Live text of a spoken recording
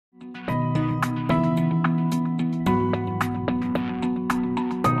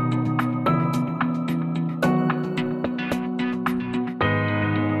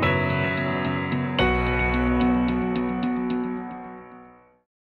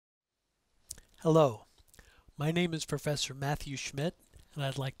Hello, my name is Professor Matthew Schmidt, and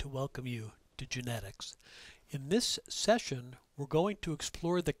I'd like to welcome you to Genetics. In this session, we're going to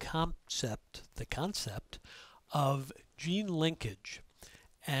explore the concept of gene linkage,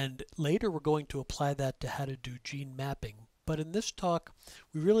 and later we're going to apply that to how to do gene mapping. But in this talk,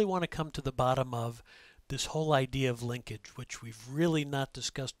 we really want to come to the bottom of this whole idea of linkage, which we've really not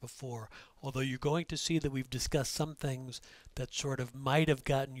discussed before, although you're going to see that we've discussed some things that sort of might have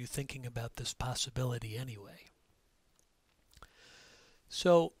gotten you thinking about this possibility anyway.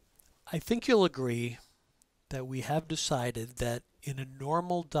 So I think you'll agree that we have decided that in a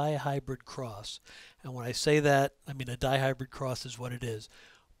normal dihybrid cross, and when I say that, I mean a dihybrid cross is what it is,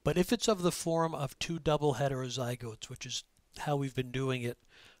 but if it's of the form of two double heterozygotes, which is how we've been doing it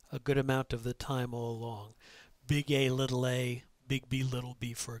a good amount of the time all along, big A, big B, little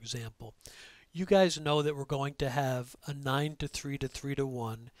b, for example, you guys know that we're going to have a 9:3 to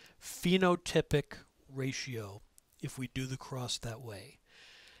 3:1 phenotypic ratio if we do the cross that way.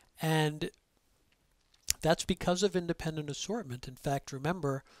 And that's because of independent assortment. In fact,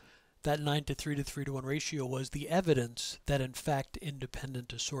 remember that 9:3 to 3:1 ratio was the evidence that in fact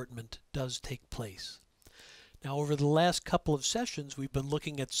independent assortment does take place. Now, over the last couple of sessions, we've been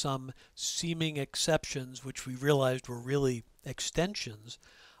looking at some seeming exceptions, which we realized were really extensions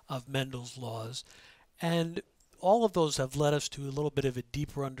of Mendel's laws. And all of those have led us to a little bit of a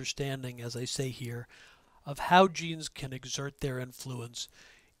deeper understanding, as I say here, of how genes can exert their influence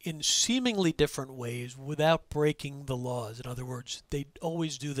in seemingly different ways without breaking the laws. In other words, they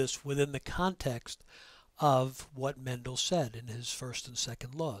always do this within the context of what Mendel said in his first and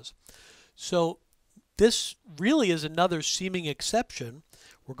second laws. So this really is another seeming exception.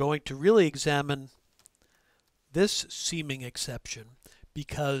 We're going to really examine this seeming exception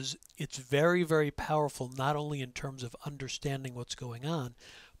because it's very, very powerful, not only in terms of understanding what's going on,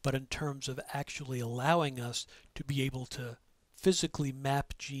 but in terms of actually allowing us to be able to physically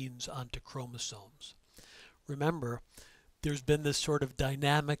map genes onto chromosomes. Remember, there's been this sort of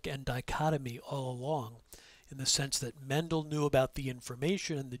dynamic and dichotomy all along in the sense that Mendel knew about the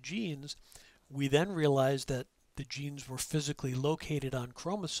information in the genes. We then realized that the genes were physically located on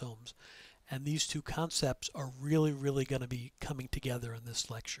chromosomes, and these two concepts are really, really going to be coming together in this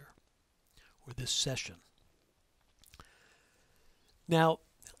lecture or this session. Now,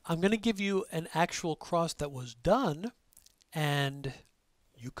 I'm going to give you an actual cross that was done, and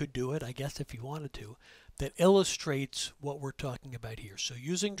you could do it, I guess, if you wanted to, that illustrates what we're talking about here. So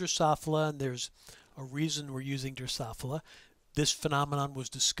using Drosophila, and there's a reason we're using Drosophila. This phenomenon was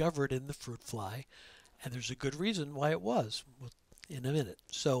discovered in the fruit fly, and there's a good reason why it was in a minute.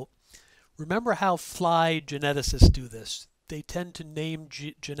 So remember how fly geneticists do this. They tend to name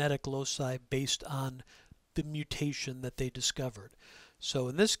genetic loci based on the mutation that they discovered. So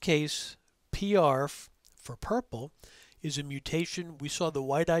in this case, PR for purple is a mutation. We saw the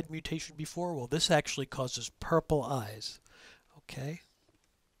white-eyed mutation before. Well, this actually causes purple eyes. Okay.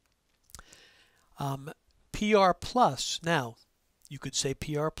 PR plus, now you could say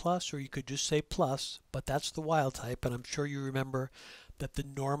PR plus or you could just say plus, but that's the wild type, and I'm sure you remember that the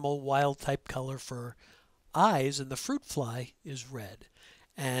normal wild type color for eyes in the fruit fly is red.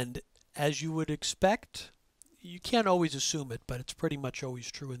 And as you would expect, you can't always assume it, but it's pretty much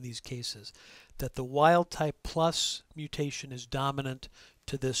always true in these cases, that the wild type plus mutation is dominant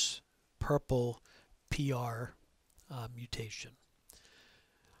to this purple PR mutation.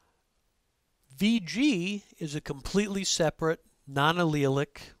 VG is a completely separate,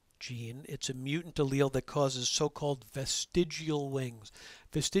 non-allelic gene. It's a mutant allele that causes so-called vestigial wings.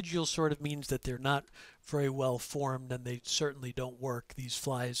 Vestigial sort of means that they're not very well formed and they certainly don't work. These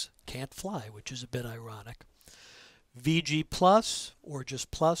flies can't fly, which is a bit ironic. VG plus, or just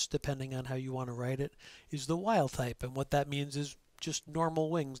plus, depending on how you want to write it, is the wild type. And what that means is just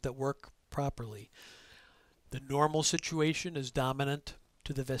normal wings that work properly. The normal situation is dominant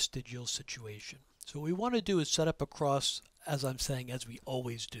to the vestigial situation. So what we want to do is set up a cross, as I'm saying, as we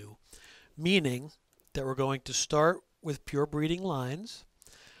always do, meaning that we're going to start with pure breeding lines,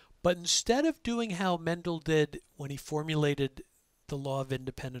 but instead of doing how Mendel did when he formulated the law of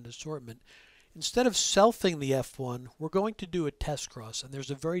independent assortment, instead of selfing the F1, we're going to do a test cross, and there's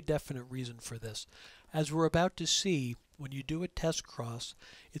a very definite reason for this. As we're about to see, when you do a test cross,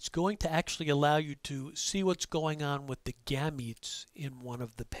 it's going to actually allow you to see what's going on with the gametes in one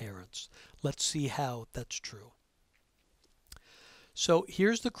of the parents. Let's see how that's true. So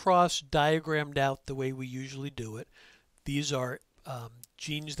here's the cross diagrammed out the way we usually do it. These are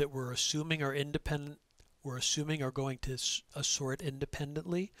genes that we're assuming are independent, we're assuming are going to assort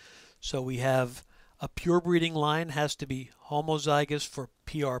independently. So we have a pure breeding line has to be homozygous for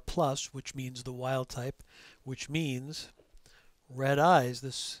PR plus, which means the wild type, which means red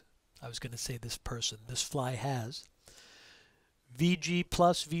eyes, I was going to say this fly has. VG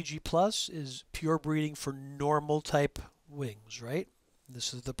plus is pure breeding for normal type wings, right?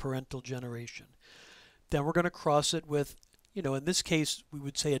 This is the parental generation. Then we're going to cross it with, in this case, we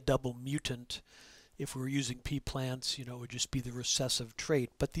would say a double mutant. If we were using pea plants, it would just be the recessive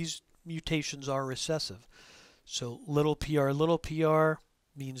trait. But these mutations are recessive. So little PR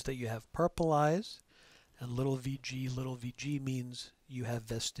means that you have purple eyes, and little VG means you have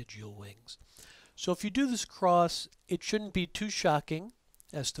vestigial wings. So if you do this cross, it shouldn't be too shocking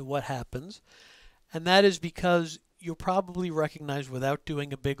as to what happens. And that is because you'll probably recognize, without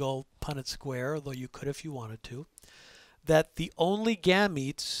doing a big old Punnett square, although you could if you wanted to, that the only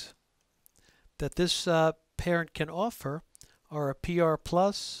gametes that this parent can offer are a PR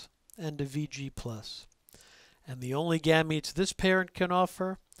plus and a VG plus. And the only gametes this parent can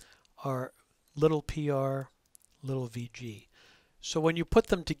offer are little PR, little VG. So when you put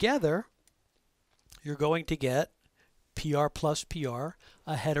them together, you're going to get PR plus PR,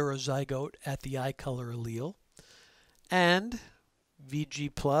 a heterozygote at the eye color allele, and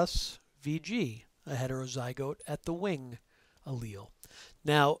VG plus VG, a heterozygote at the wing allele.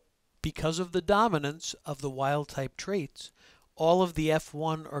 Now, because of the dominance of the wild type traits, all of the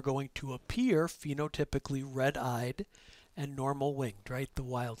F1 are going to appear phenotypically red-eyed and normal winged, right? The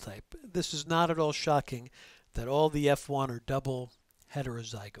wild type. This is not at all shocking that all the F1 are double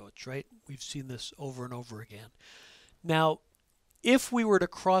heterozygotes, right? We've seen this over and over again. Now, if we were to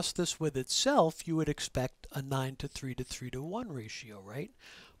cross this with itself, you would expect a 9:3 to 3:1 ratio, right?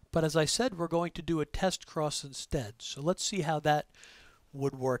 But as I said, we're going to do a test cross instead. So let's see how that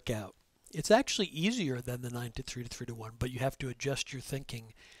would work out. It's actually easier than the 9:3 to 3:1, but you have to adjust your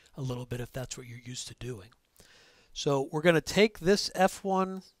thinking a little bit if that's what you're used to doing. So we're going to take this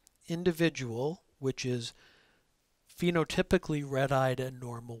F1 individual, which is phenotypically red-eyed and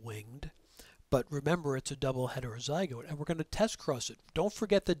normal winged, but remember it's a double heterozygote, and we're going to test cross it. Don't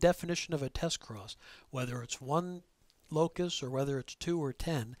forget the definition of a test cross. Whether it's one locus or whether it's 2 or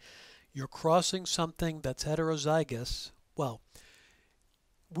 10, you're crossing something that's heterozygous. Well,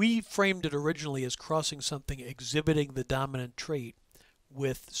 we framed it originally as crossing something exhibiting the dominant trait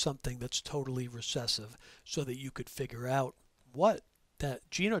with something that's totally recessive so that you could figure out what that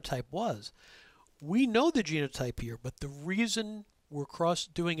genotype was. We know the genotype here, but the reason we're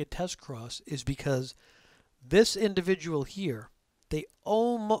doing a test cross is because this individual here, they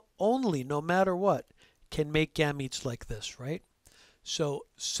only, no matter what, can make gametes like this, right? So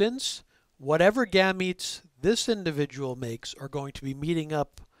since whatever gametes this individual makes are going to be meeting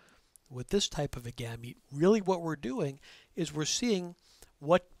up with this type of a gamete, really what we're doing is we're seeing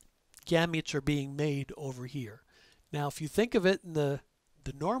what gametes are being made over here. Now, if you think of it in the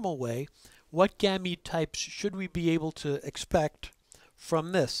normal way, what gamete types should we be able to expect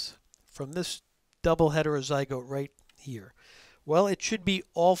from this double heterozygote right here? Well, it should be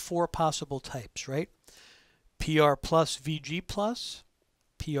all 4 possible types, right? PR plus VG plus,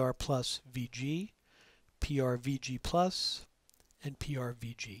 PR plus VG, PR VG plus, and PR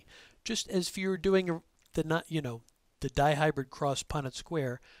VG. Just as if you were doing the dihybrid cross Punnett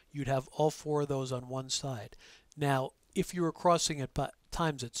square, you'd have all 4 of those on one side. Now, if you were crossing it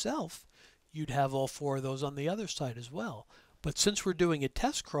times itself, you'd have all 4 of those on the other side as well. But since we're doing a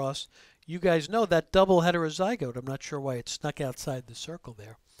test cross, you guys know that double heterozygote, I'm not sure why it snuck outside the circle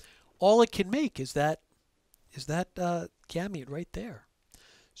there, all it can make is that gamete right there.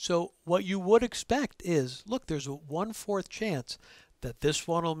 So what you would expect is, look, there's a 1/4 chance that this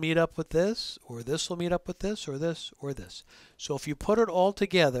one will meet up with this, or this will meet up with this, or this, or this. So if you put it all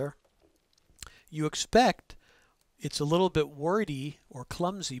together, you expect, it's a little bit wordy or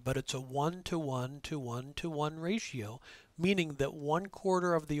clumsy, but it's a 1:1 to 1:1 ratio, meaning that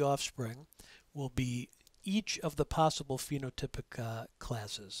 1/4 of the offspring will be each of the possible phenotypic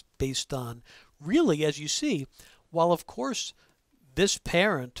classes based on, really, as you see, while of course this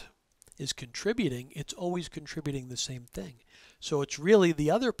parent is contributing, it's always contributing the same thing. So it's really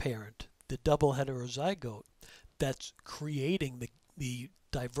the other parent, the double heterozygote, that's creating the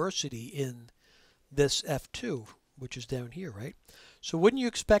diversity in this F2, which is down here, right? So wouldn't you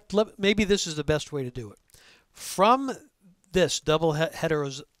expect, maybe this is the best way to do it. From this double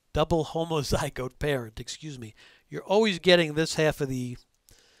homozygote parent, you're always getting this half of the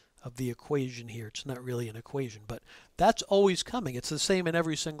equation here. It's not really an equation, but that's always coming. It's the same in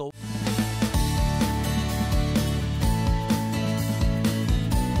every single